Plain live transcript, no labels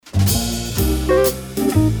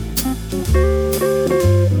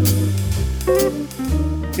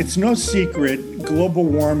It's no secret global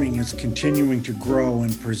warming is continuing to grow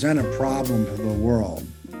and present a problem to the world.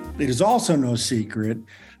 It is also no secret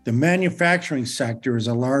the manufacturing sector is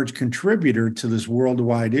a large contributor to this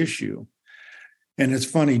worldwide issue. And it's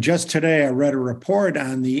funny, just today I read a report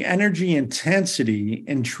on the energy intensity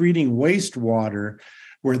in treating wastewater,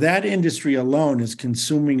 where that industry alone is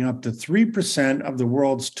consuming up to 3% of the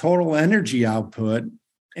world's total energy output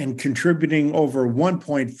and contributing over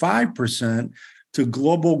 1.5% to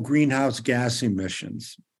global greenhouse gas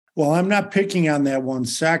emissions. Well, I'm not picking on that one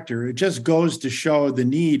sector. It just goes to show the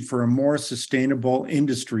need for a more sustainable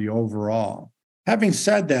industry overall. Having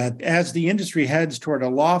said that, as the industry heads toward a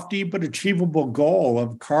lofty but achievable goal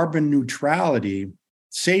of carbon neutrality,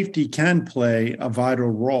 safety can play a vital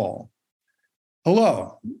role.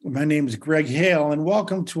 Hello, my name is Greg Hale, and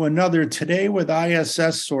welcome to another Today with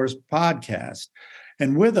ISS Source podcast.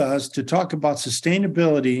 And with us to talk about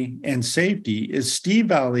sustainability and safety is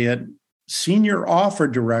Steve Elliott, Senior Offer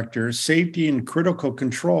Director, Safety and Critical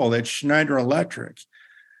Control at Schneider Electric.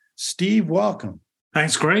 Steve, welcome.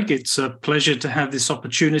 Thanks, Greg. It's a pleasure to have this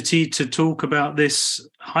opportunity to talk about this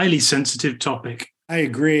highly sensitive topic. I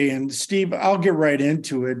agree. And Steve, I'll get right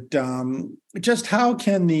into it. Just how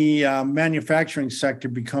can the manufacturing sector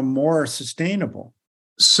become more sustainable?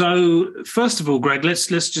 So, first of all, Greg, let's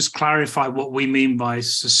just clarify what we mean by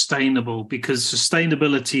sustainable, because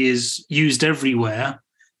sustainability is used everywhere,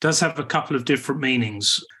 does have a couple of different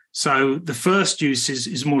meanings. So the first use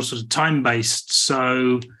is more sort of time-based.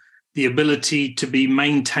 So the ability to be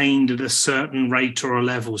maintained at a certain rate or a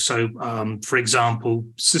level. So, for example,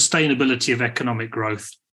 sustainability of economic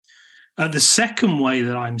growth. The second way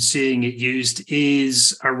that I'm seeing it used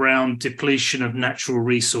is around depletion of natural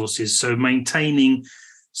resources. So maintaining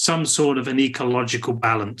some sort of an ecological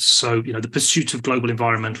balance. So, the pursuit of global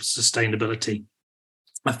environmental sustainability.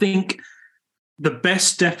 I think the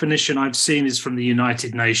best definition I've seen is from the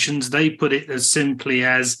United Nations. They put it as simply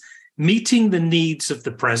as meeting the needs of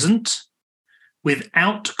the present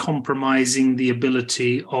without compromising the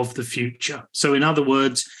ability of the future. So in other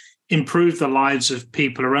words, improve the lives of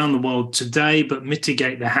people around the world today, but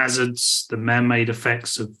mitigate the hazards, the man-made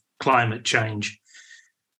effects of climate change.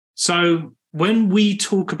 So when we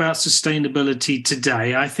talk about sustainability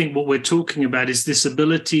today, I think what we're talking about is this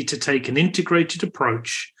ability to take an integrated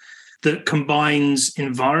approach that combines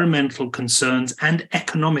environmental concerns and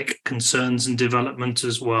economic concerns and development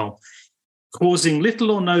as well, causing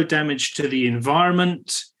little or no damage to the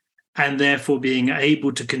environment and therefore being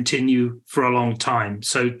able to continue for a long time.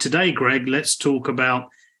 So today, Greg, let's talk about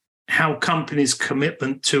how companies'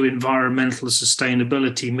 commitment to environmental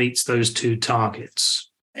sustainability meets those two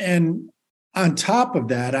targets. And on top of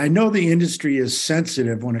that, I know the industry is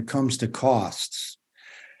sensitive when it comes to costs.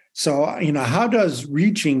 So, how does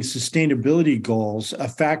reaching sustainability goals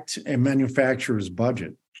affect a manufacturer's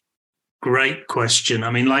budget? Great question.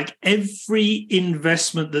 Like every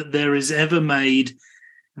investment that there is ever made,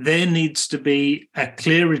 there needs to be a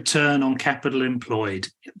clear return on capital employed.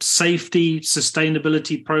 Safety,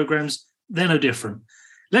 sustainability programs, they're no different.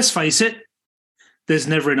 Let's face it, there's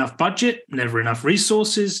never enough budget, never enough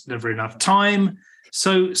resources, never enough time.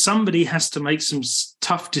 So somebody has to make some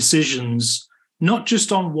tough decisions, not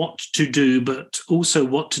just on what to do, but also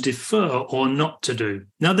what to defer or not to do.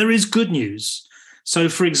 Now, there is good news. So,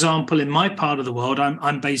 for example, in my part of the world,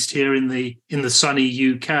 I'm based here in the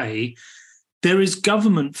sunny UK, there is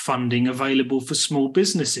government funding available for small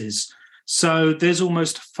businesses. So there's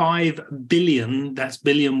almost 5 billion, that's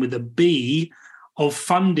billion with a B, of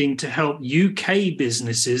funding to help UK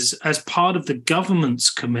businesses as part of the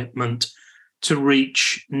government's commitment to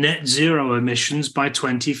reach net zero emissions by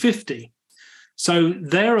 2050. So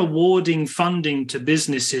they're awarding funding to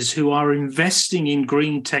businesses who are investing in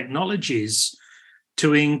green technologies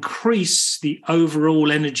to increase the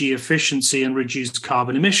overall energy efficiency and reduce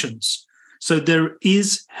carbon emissions. So there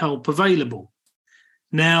is help available.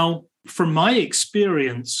 Now, from my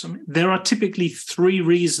experience, there are typically 3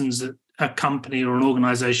 reasons that a company or an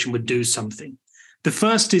organization would do something. The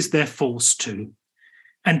first is they're forced to.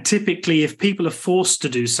 And typically, if people are forced to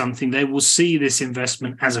do something, they will see this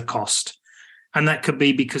investment as a cost. And that could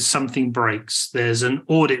be because something breaks. There's an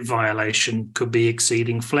audit violation, could be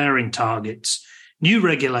exceeding flaring targets, new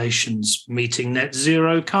regulations, meeting net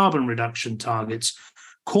zero carbon reduction targets,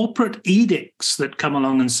 corporate edicts that come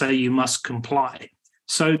along and say you must comply.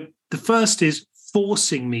 So the first is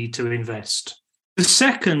forcing me to invest. The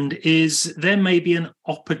second is there may be an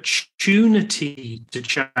opportunity to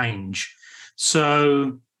change.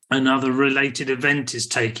 So another related event is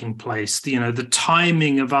taking place. The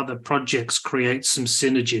timing of other projects creates some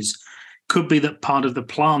synergies. could be that part of the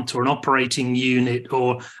plant or an operating unit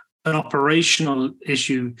or an operational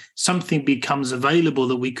issue, something becomes available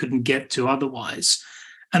that we couldn't get to otherwise.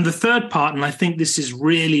 And the third part, and I think this is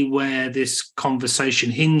really where this conversation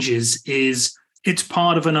hinges, is it's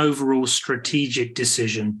part of an overall strategic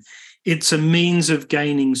decision. It's a means of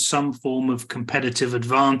gaining some form of competitive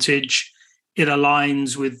advantage. It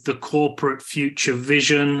aligns with the corporate future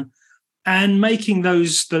vision and making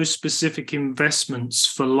those specific investments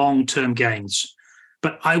for long-term gains.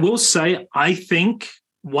 But I will say, I think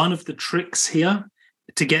one of the tricks here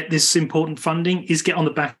to get this important funding is get on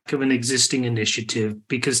the back of an existing initiative,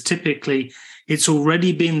 because typically it's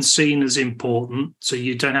already been seen as important, so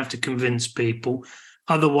you don't have to convince people.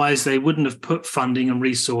 Otherwise, they wouldn't have put funding and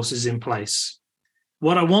resources in place.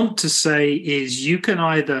 What I want to say is you can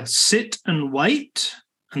either sit and wait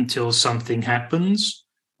until something happens,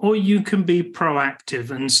 or you can be proactive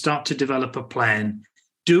and start to develop a plan.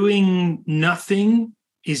 Doing nothing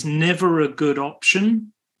is never a good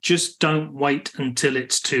option. Just don't wait until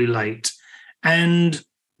it's too late. And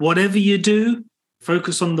whatever you do,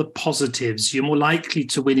 focus on the positives. You're more likely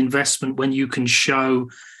to win investment when you can show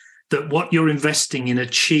that what you're investing in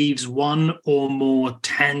achieves one or more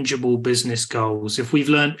tangible business goals. If we've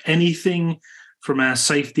learned anything from our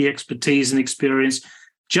safety expertise and experience,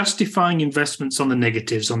 justifying investments on the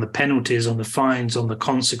negatives, on the penalties, on the fines, on the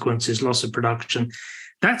consequences, loss of production,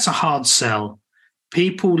 that's a hard sell.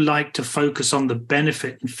 People like to focus on the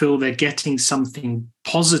benefit and feel they're getting something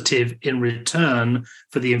positive in return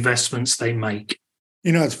for the investments they make.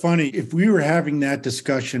 You know, it's funny. If we were having that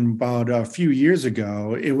discussion about a few years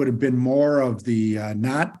ago, it would have been more of the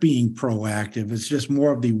not being proactive. It's just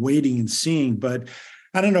more of the waiting and seeing. But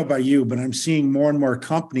I don't know about you, but I'm seeing more and more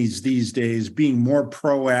companies these days being more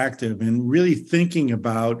proactive and really thinking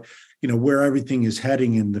about, where everything is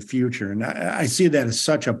heading in the future. And I see that as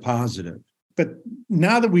such a positive. But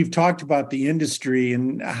now that we've talked about the industry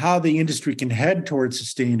and how the industry can head towards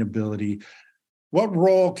sustainability, what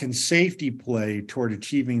role can safety play toward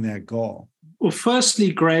achieving that goal? Well,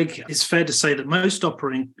 firstly, Greg, it's fair to say that most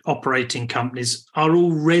operating companies are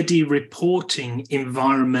already reporting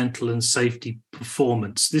environmental and safety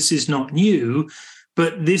performance. This is not new,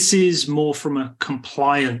 but this is more from a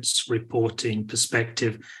compliance reporting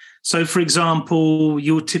perspective. So, for example,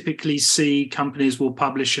 you'll typically see companies will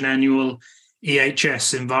publish an annual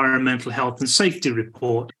EHS, Environmental Health and Safety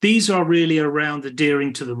Report. These are really around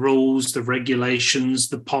adhering to the rules, the regulations,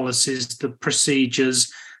 the policies, the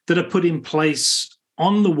procedures that are put in place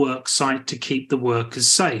on the work site to keep the workers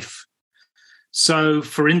safe. So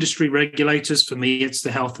for industry regulators, for me, it's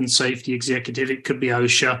the Health and Safety Executive, it could be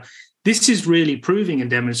OSHA. This is really proving and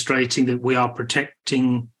demonstrating that we are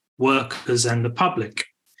protecting workers and the public.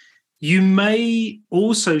 You may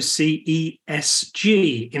also see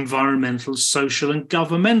ESG, environmental, social, and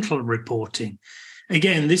governmental reporting.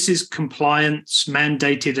 Again, this is compliance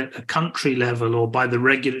mandated at a country level or by the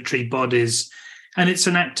regulatory bodies, and it's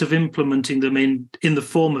an act of implementing them in the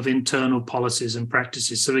form of internal policies and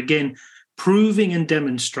practices. So again, proving and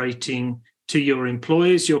demonstrating to your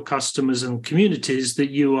employers, your customers, and communities that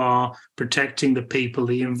you are protecting the people,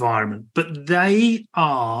 the environment. But they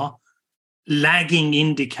are lagging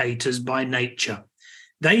indicators by nature.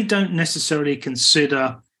 They don't necessarily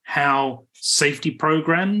consider how safety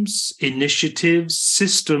programs, initiatives,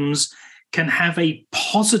 systems can have a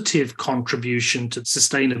positive contribution to the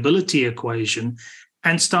sustainability equation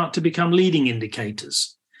and start to become leading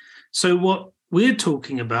indicators. So what we're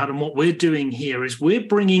talking about and what we're doing here is we're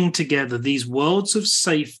bringing together these worlds of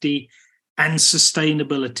safety and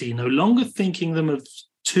sustainability, no longer thinking them of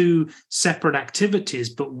two separate activities,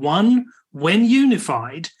 but one, when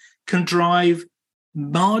unified, can drive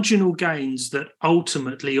marginal gains that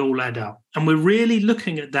ultimately all add up. And we're really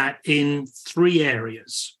looking at that in three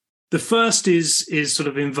areas. The first is sort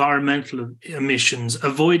of environmental emissions,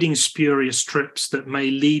 avoiding spurious trips that may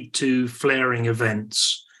lead to flaring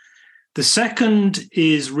events. The second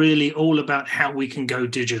is really all about how we can go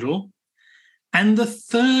digital. And the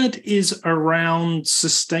third is around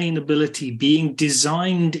sustainability being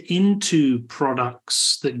designed into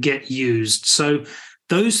products that get used. So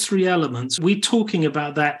those three elements, we're talking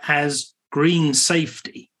about that as green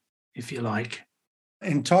safety, if you like.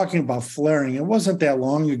 And talking about flaring, it wasn't that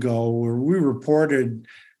long ago where we reported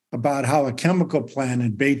about how a chemical plant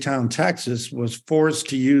in Baytown, Texas, was forced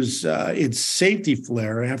to use its safety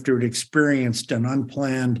flare after it experienced an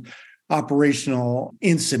unplanned operational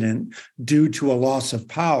incident due to a loss of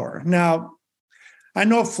power. Now, I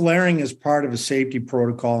know flaring is part of a safety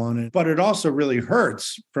protocol on it, but it also really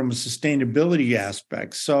hurts from a sustainability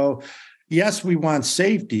aspect. So, yes, we want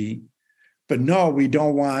safety, but no, we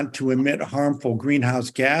don't want to emit harmful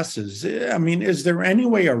greenhouse gases. I mean, is there any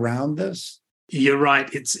way around this? You're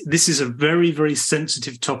right. This is a very, very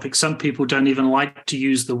sensitive topic. Some people don't even like to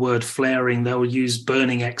use the word flaring. They'll use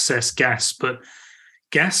burning excess gas. But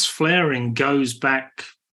gas flaring goes back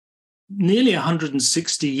nearly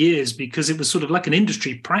 160 years because it was sort of like an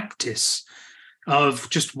industry practice of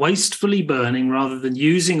just wastefully burning rather than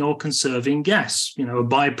using or conserving gas, a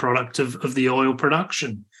byproduct of the oil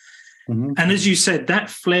production. Mm-hmm. And as you said, that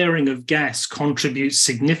flaring of gas contributes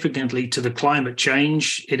significantly to the climate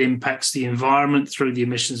change. It impacts the environment through the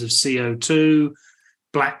emissions of CO2,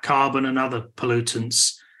 black carbon, and other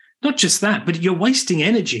pollutants. Not just that, but you're wasting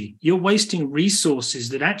energy. You're wasting resources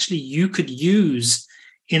that actually you could use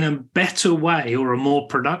in a better way or a more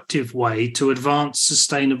productive way to advance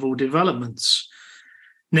sustainable developments.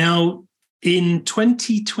 Now, in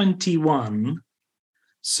 2021,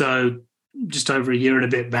 so just over a year and a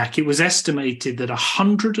bit back, it was estimated that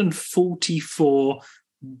 144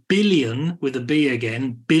 billion, with a B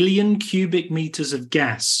again, billion cubic meters of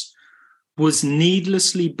gas was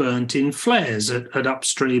needlessly burnt in flares at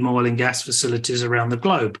upstream oil and gas facilities around the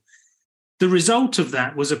globe. The result of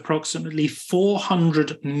that was approximately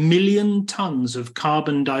 400 million tons of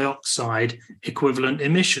carbon dioxide equivalent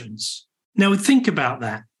emissions. Now, think about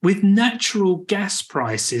that. With natural gas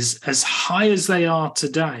prices as high as they are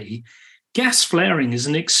today, gas flaring is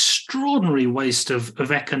an extraordinary waste of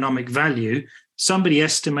economic value. Somebody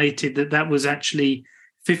estimated that was actually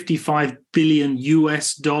 $55 billion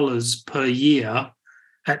per year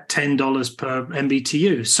at $10 per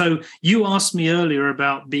MBTU. So you asked me earlier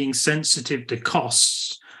about being sensitive to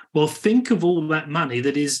costs. Well, think of all that money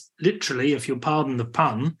that is literally, if you'll pardon the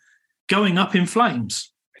pun, going up in flames.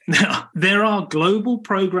 Now, there are global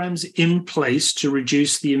programs in place to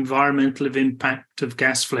reduce the environmental impact of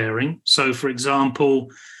gas flaring. So, for example,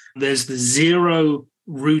 there's the Zero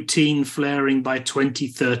Routine Flaring by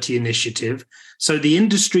 2030 initiative. So the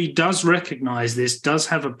industry does recognize this, does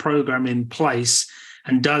have a program in place,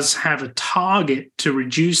 and does have a target to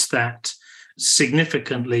reduce that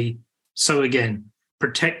significantly. So again,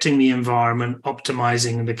 protecting the environment,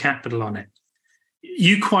 optimizing the capital on it.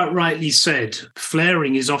 You quite rightly said,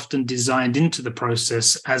 flaring is often designed into the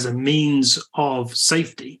process as a means of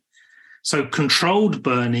safety. So controlled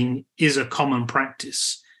burning is a common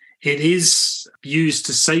practice. It is used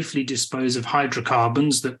to safely dispose of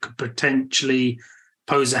hydrocarbons that could potentially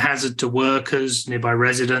pose a hazard to workers, nearby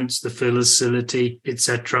residents, the facility,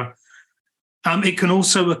 etc. It can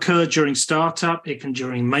also occur during startup. It can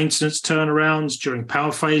during maintenance turnarounds, during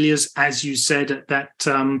power failures, as you said at that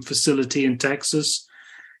facility in Texas,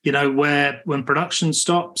 where when production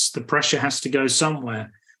stops, the pressure has to go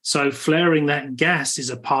somewhere. So flaring that gas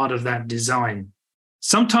is a part of that design.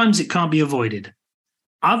 Sometimes it can't be avoided.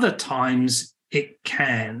 Other times it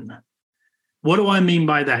can. What do I mean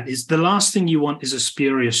by that? Is the last thing you want is a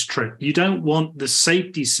spurious trip. You don't want the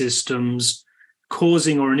safety systems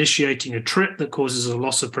causing or initiating a trip that causes a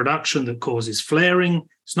loss of production, that causes flaring.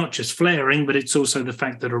 It's not just flaring, but it's also the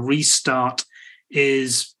fact that a restart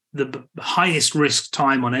is the highest risk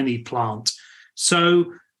time on any plant.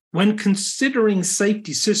 So when considering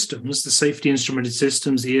safety systems, the safety instrumented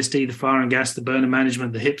systems, the ESD, the fire and gas, the burner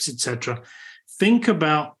management, the HIPS, etc., think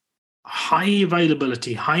about high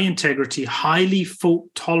availability, high integrity, highly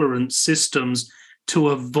fault-tolerant systems to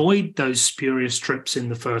avoid those spurious trips in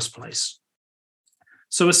the first place.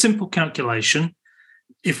 So a simple calculation,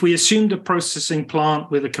 if we assumed a processing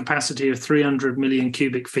plant with a capacity of 300 million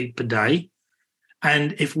cubic feet per day,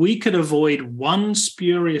 and if we could avoid one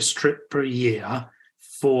spurious trip per year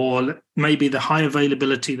for maybe the high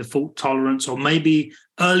availability, the fault tolerance, or maybe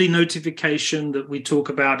early notification that we talk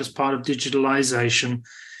about as part of digitalization,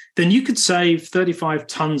 then you could save 35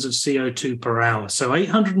 tons of CO2 per hour. So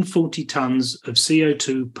 840 tons of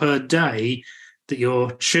CO2 per day that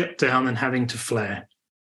you're shipped down and having to flare.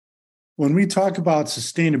 When we talk about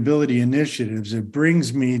sustainability initiatives, it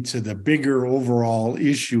brings me to the bigger overall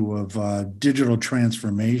issue of digital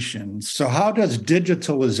transformation. So how does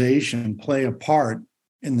digitalization play a part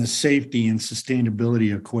in the safety and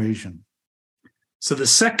sustainability equation? So the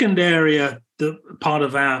second area, the part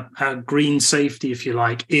of our green safety, if you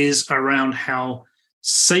like, is around how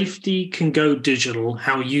safety can go digital,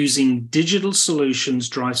 how using digital solutions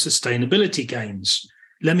drive sustainability gains.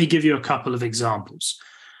 Let me give you a couple of examples.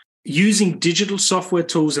 Using digital software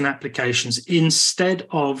tools and applications instead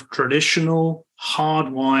of traditional,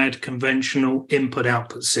 hardwired, conventional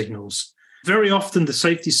input-output signals. Very often, the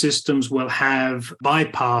safety systems will have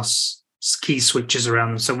bypass key switches around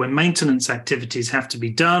them. So when maintenance activities have to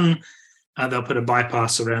be done, they'll put a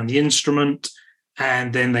bypass around the instrument.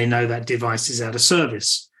 and then they know that device is out of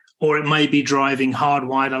service. Or it may be driving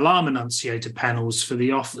hardwired alarm annunciator panels for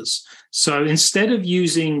the office. So instead of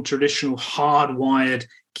using traditional hardwired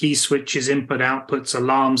key switches, input, outputs,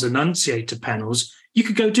 alarms, annunciator panels, you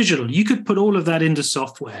could go digital. You could put all of that into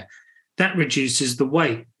software. That reduces the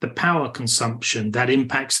weight, the power consumption. That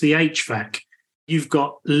impacts the HVAC. You've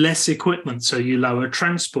got less equipment, so you lower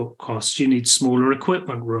transport costs. You need smaller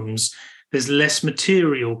equipment rooms. There's less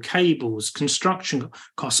material, cables, construction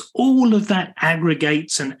costs. All of that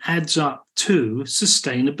aggregates and adds up to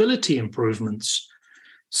sustainability improvements.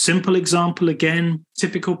 Simple example again,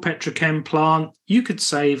 typical petrochem plant, you could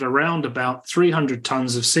save around about 300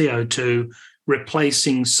 tons of CO2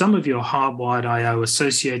 replacing some of your hardwired I/O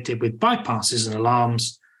associated with bypasses and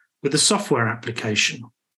alarms with a software application.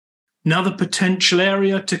 Another potential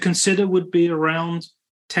area to consider would be around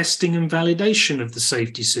testing and validation of the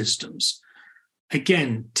safety systems.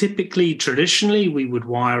 Again, typically, traditionally, we would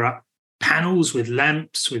wire up panels with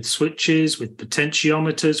lamps, with switches, with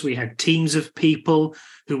potentiometers. We had teams of people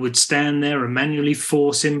who would stand there and manually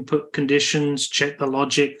force input conditions, check the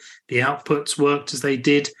logic, the outputs worked as they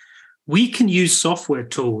did. We can use software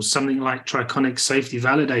tools, something like Triconic Safety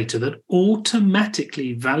Validator, that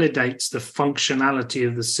automatically validates the functionality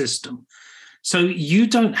of the system. So you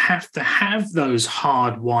don't have to have those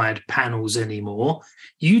hardwired panels anymore.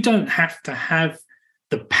 You don't have to have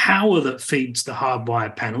the power that feeds the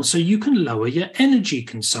hardwired panel, so you can lower your energy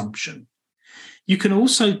consumption. You can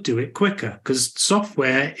also do it quicker because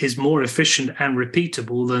software is more efficient and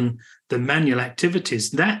repeatable than the manual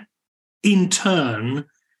activities. That, in turn,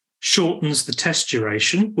 shortens the test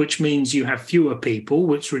duration, which means you have fewer people,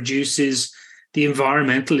 which reduces the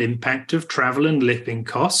environmental impact of travel and living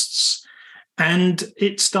costs, and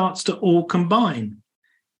it starts to all combine.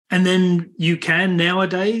 And then you can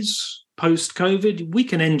nowadays, post-COVID, we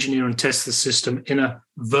can engineer and test the system in a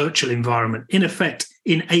virtual environment, in effect,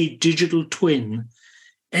 in a digital twin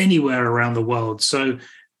anywhere around the world. So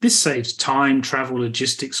this saves time, travel,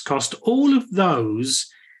 logistics cost, all of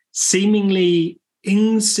those seemingly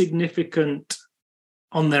insignificant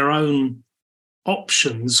on their own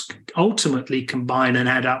options ultimately combine and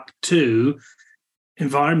add up to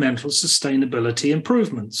environmental sustainability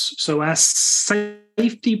improvements. So our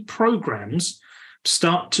safety programs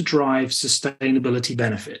start to drive sustainability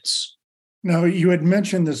benefits. Now, you had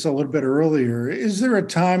mentioned this a little bit earlier. Is there a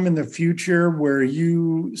time in the future where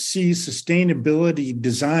you see sustainability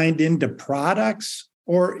designed into products?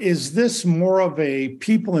 Or is this more of a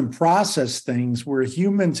people and process things where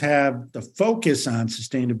humans have the focus on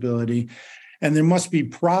sustainability and there must be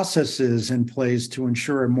processes in place to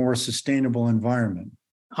ensure a more sustainable environment?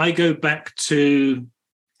 I go back to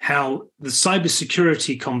how the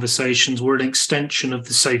cybersecurity conversations were an extension of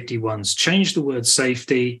the safety ones. Change the word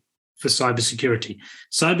safety for cybersecurity.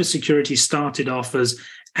 Cybersecurity started off as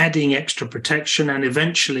adding extra protection, and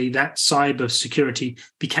eventually that cybersecurity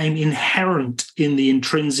became inherent in the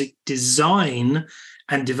intrinsic design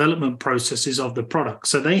and development processes of the product.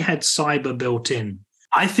 So they had cyber built in.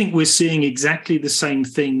 I think we're seeing exactly the same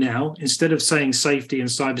thing now. Instead of saying safety and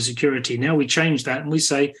cybersecurity, now we change that and we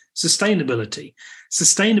say sustainability.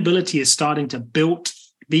 Sustainability is starting to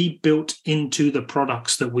be built into the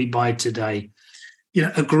products that we buy today.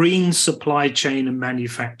 A green supply chain and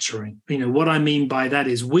manufacturing. What I mean by that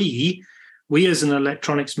is we as an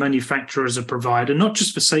electronics manufacturer, as a provider, not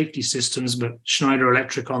just for safety systems, but Schneider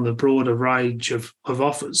Electric on the broader range of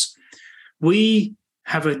offers, we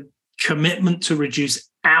have a commitment to reduce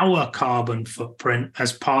our carbon footprint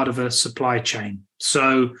as part of a supply chain.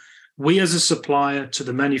 So we as a supplier to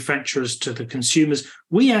the manufacturers, to the consumers,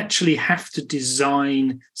 we actually have to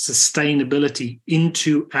design sustainability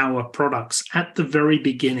into our products at the very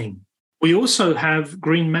beginning. We also have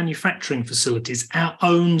green manufacturing facilities. Our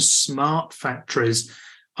own smart factories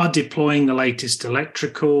are deploying the latest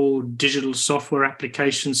electrical, digital software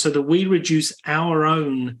applications so that we reduce our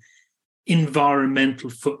own environmental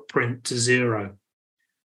footprint to zero.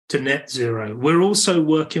 To net zero. We're also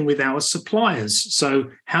working with our suppliers. So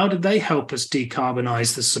how do they help us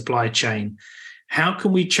decarbonize the supply chain? How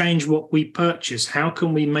can we change what we purchase? How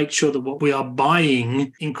can we make sure that what we are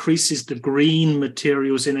buying increases the green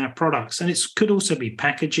materials in our products? And it could also be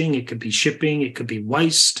packaging, it could be shipping, it could be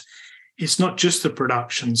waste. It's not just the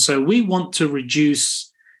production. So we want to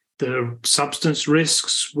reduce the substance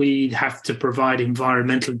risks. We have to provide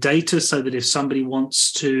environmental data so that if somebody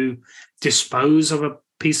wants to dispose of a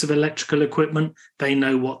piece of electrical equipment, they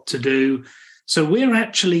know what to do. So we're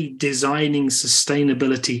actually designing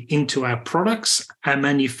sustainability into our products, our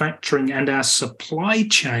manufacturing, and our supply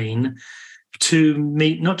chain to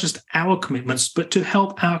meet not just our commitments, but to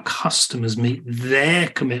help our customers meet their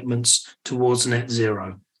commitments towards net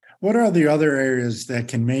zero. What are the other areas that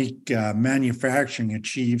can make manufacturing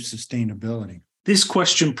achieve sustainability? This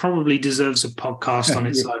question probably deserves a podcast on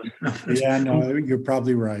its own. Yeah, no, you're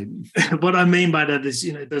probably right. What I mean by that is,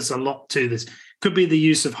 there's a lot to this. Could be the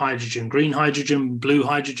use of hydrogen, green hydrogen, blue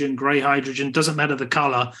hydrogen, gray hydrogen, doesn't matter the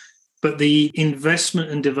color, but the investment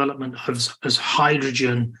and development of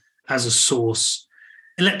hydrogen as a source.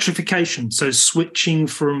 Electrification, so switching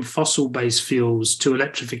from fossil-based fuels to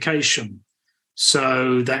electrification.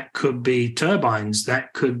 So that could be turbines,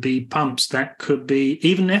 that could be pumps, that could be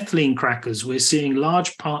even ethylene crackers. We're seeing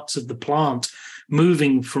large parts of the plant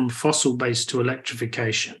moving from fossil-based to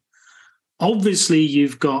electrification. Obviously,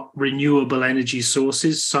 you've got renewable energy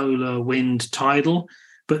sources, solar, wind, tidal,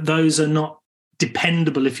 but those are not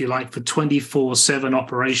dependable, if you like, for 24/7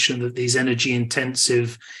 operation that these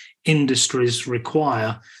energy-intensive industries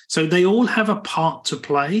require. So they all have a part to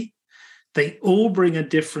play. They all bring a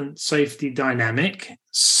different safety dynamic,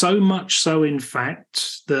 so much so, in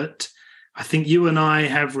fact, that I think you and I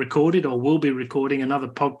have recorded or will be recording another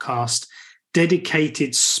podcast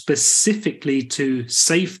dedicated specifically to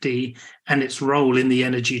safety and its role in the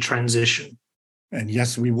energy transition. And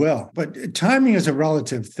yes, we will. But timing is a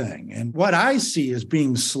relative thing. And what I see as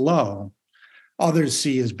being slow, others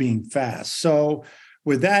see as being fast. So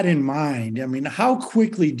with that in mind, I mean, how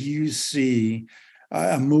quickly do you see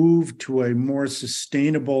a move to a more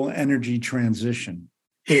sustainable energy transition?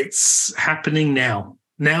 It's happening now.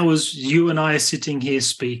 Now, as you and I are sitting here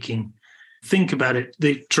speaking, think about it.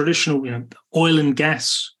 The traditional, oil and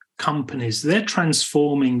gas companies, they're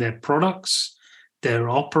transforming their products, their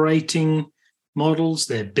operating models,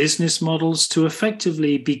 their business models to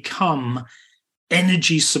effectively become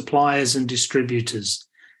energy suppliers and distributors.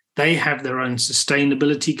 They have their own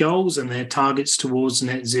sustainability goals and their targets towards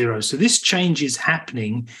net zero. So this change is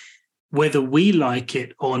happening whether we like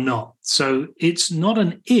it or not. So it's not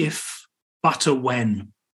an if, but a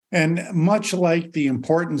when. And much like the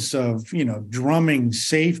importance of, drumming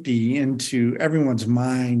safety into everyone's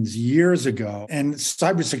minds years ago, and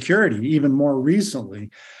cybersecurity even more recently,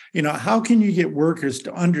 how can you get workers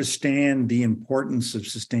to understand the importance of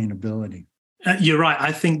sustainability? You're right.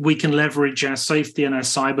 I think we can leverage our safety and our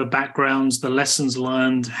cyber backgrounds, the lessons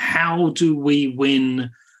learned. How do we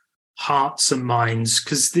win hearts and minds?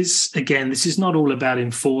 Because this is not all about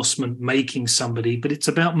enforcement, making somebody, but it's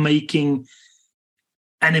about making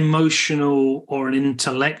an emotional or an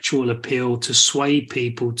intellectual appeal to sway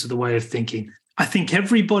people to the way of thinking. I think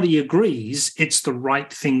everybody agrees it's the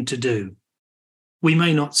right thing to do. We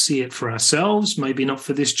may not see it for ourselves, maybe not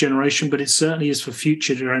for this generation, but it certainly is for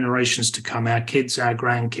future generations to come, our kids, our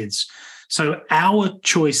grandkids. So our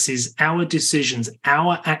choices, our decisions,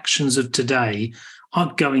 our actions of today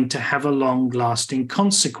are going to have a long-lasting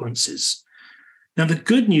consequences. Now, the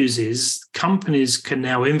good news is companies can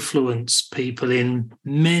now influence people in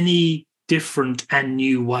many different and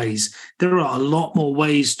new ways. There are a lot more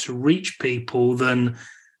ways to reach people than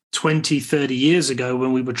 20, 30 years ago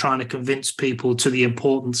when we were trying to convince people to the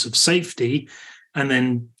importance of safety, and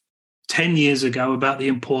then 10 years ago about the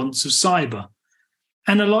importance of cyber.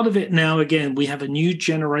 And a lot of it now, again, we have a new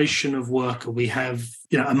generation of worker. We have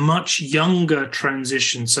a much younger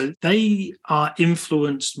transition. So they are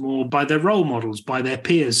influenced more by their role models, by their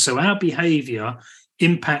peers. So our behavior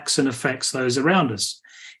impacts and affects those around us.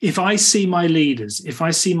 If I see my leaders, if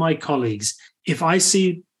I see my colleagues, if I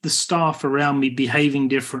see the staff around me behaving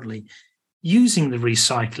differently, using the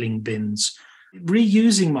recycling bins,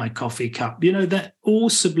 reusing my coffee cup, that all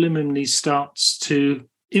subliminally starts to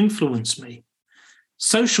influence me.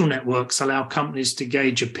 Social networks allow companies to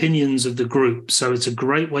gauge opinions of the group. So it's a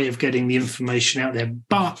great way of getting the information out there.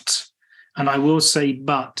 But, and I will say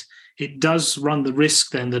but, it does run the risk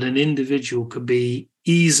then that an individual could be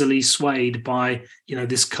easily swayed by,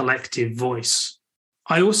 this collective voice.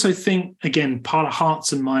 I also think, again, part of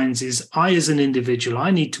hearts and minds is I, as an individual, I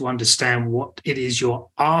need to understand what it is you're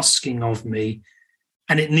asking of me,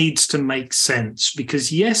 and it needs to make sense.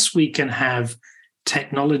 Because yes, we can have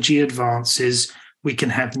technology advances, we can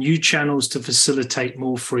have new channels to facilitate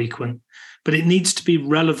more frequent, but it needs to be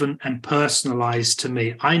relevant and personalized to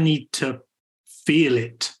me. I need to feel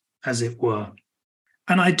it, as it were.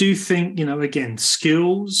 And I do think, again,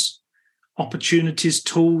 skills, opportunities,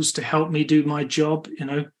 tools to help me do my job,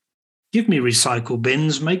 give me recycle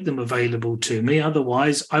bins, make them available to me.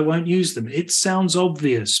 Otherwise, I won't use them. It sounds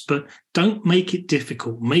obvious, but don't make it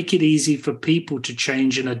difficult. Make it easy for people to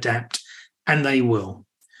change and adapt, and they will.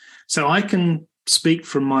 So I can speak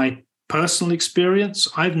from my personal experience,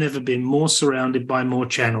 I've never been more surrounded by more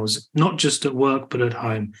channels, not just at work, but at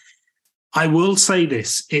home. I will say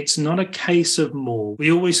this, it's not a case of more.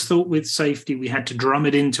 We always thought with safety, we had to drum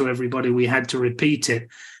it into everybody, we had to repeat it,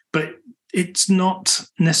 but it's not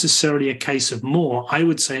necessarily a case of more. I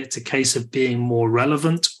would say it's a case of being more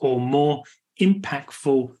relevant or more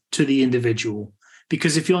impactful to the individual.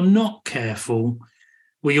 Because if you're not careful,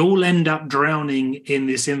 we all end up drowning in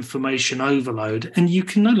this information overload, and you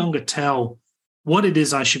can no longer tell what it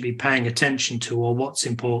is I should be paying attention to or what's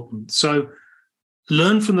important. So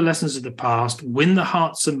learn from the lessons of the past, win the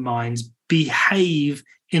hearts and minds, behave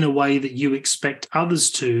in a way that you expect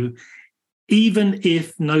others to, even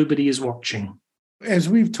if nobody is watching. As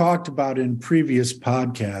we've talked about in previous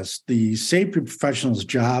podcasts, the safety professional's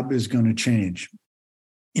job is going to change.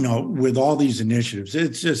 With all these initiatives,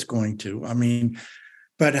 it's just going to.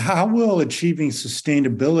 But how will achieving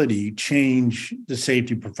sustainability change the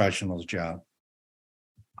safety professional's job?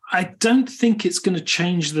 I don't think it's going to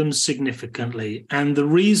change them significantly. And the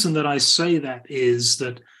reason that I say that is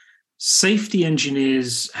that safety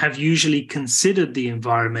engineers have usually considered the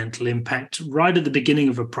environmental impact right at the beginning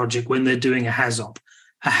of a project when they're doing a HAZOP,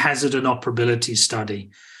 a hazard and operability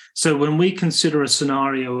study. So when we consider a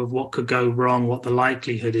scenario of what could go wrong, what the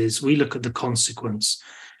likelihood is, we look at the consequence.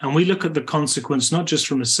 And we look at the consequence not just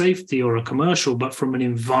from a safety or a commercial, but from an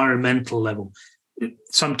environmental level.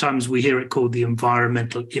 Sometimes we hear it called the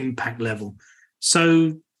environmental impact level.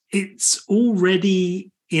 So it's already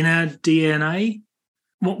in our DNA.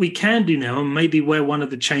 What we can do now, and maybe where one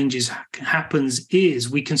of the changes happens, is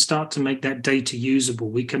we can start to make that data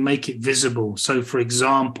usable. We can make it visible. So, for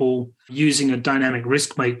example, using a dynamic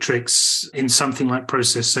risk matrix in something like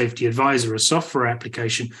Process Safety Advisor, a software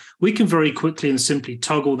application, we can very quickly and simply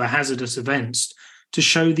toggle the hazardous events to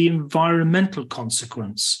show the environmental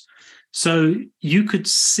consequence. So you could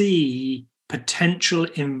see potential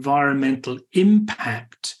environmental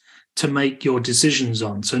impact to make your decisions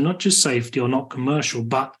on. So not just safety or not commercial,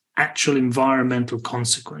 but actual environmental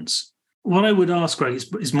consequence. What I would ask, Greg,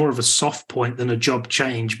 is more of a soft point than a job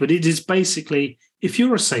change, but it is basically, if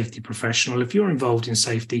you're a safety professional, if you're involved in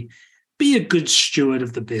safety, be a good steward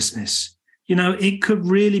of the business. It could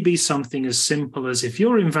really be something as simple as if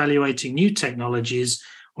you're evaluating new technologies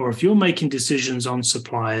or if you're making decisions on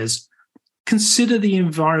suppliers, consider the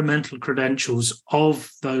environmental credentials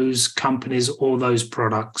of those companies or those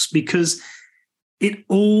products, because it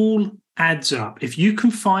all adds up. If you can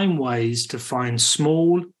find ways to find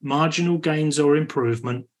small marginal gains or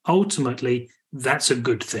improvement, ultimately, that's a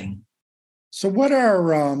good thing. So what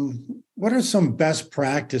are some best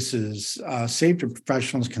practices safety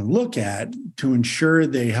professionals can look at to ensure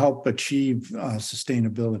they help achieve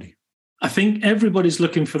sustainability? I think everybody's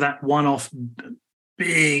looking for that one-off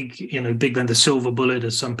big than the silver bullet,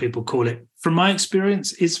 as some people call it. From my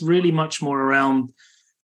experience, it's really much more around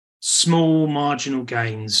small marginal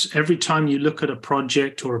gains. Every time you look at a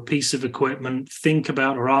project or a piece of equipment, think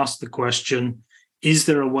about or ask the question, is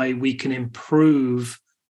there a way we can improve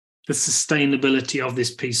the sustainability of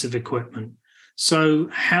this piece of equipment? So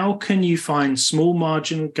how can you find small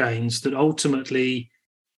marginal gains that ultimately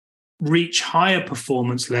reach higher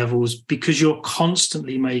performance levels because you're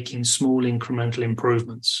constantly making small incremental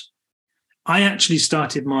improvements? I actually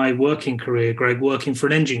started my working career, Greg, working for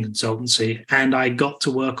an engine consultancy, and I got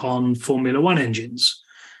to work on Formula One engines.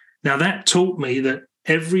 Now, that taught me that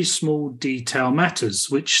every small detail matters,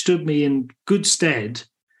 which stood me in good stead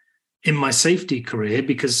in my safety career,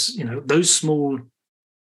 because those small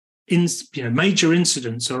major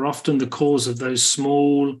incidents are often the cause of those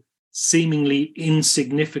small, seemingly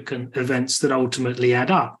insignificant events that ultimately add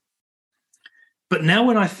up. But now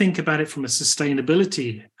when I think about it from a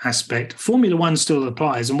sustainability aspect, Formula One still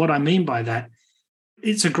applies. And what I mean by that,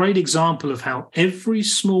 it's a great example of how every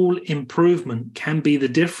small improvement can be the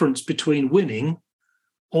difference between winning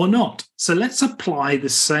or not. So let's apply the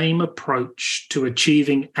same approach to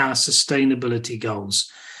achieving our sustainability goals.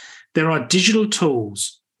 There are digital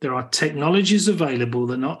tools, there are technologies available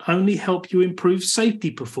that not only help you improve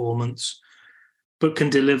safety performance, but can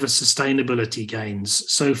deliver sustainability gains.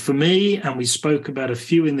 So for me, and we spoke about a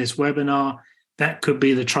few in this webinar, that could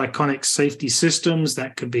be the Triconic safety systems,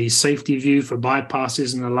 that could be Safety View for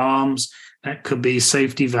bypasses and alarms, that could be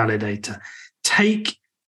Safety Validator. Take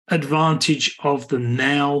advantage of them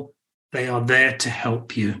now. They are there to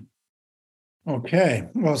help you. Okay.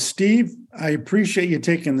 Well, Steve, I appreciate you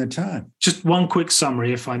taking the time. Just one quick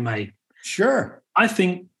summary, if I may. Sure. I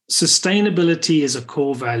think sustainability is a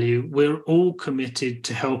core value. We're all committed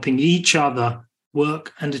to helping each other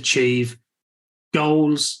work and achieve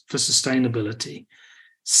goals for sustainability.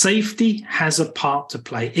 Safety has a part to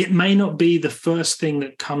play. It may not be the first thing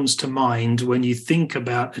that comes to mind when you think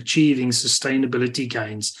about achieving sustainability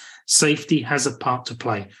gains. Safety has a part to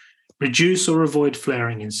play. Reduce or avoid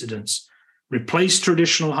flaring incidents. Replace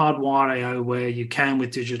traditional hardwire I/O where you can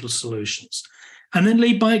with digital solutions. And then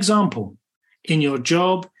lead by example in your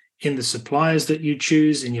job, in the suppliers that you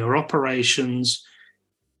choose, in your operations.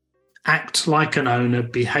 Act like an owner,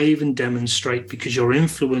 behave and demonstrate, because you're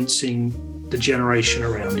influencing the generation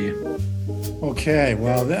around you. Okay,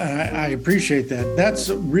 well, I appreciate that. That's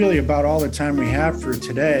really about all the time we have for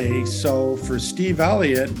today. So for Steve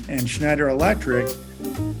Elliott and Schneider Electric,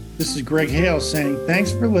 this is Greg Hale saying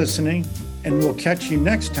thanks for listening, and we'll catch you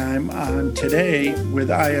next time on Today with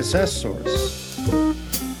ISS Source.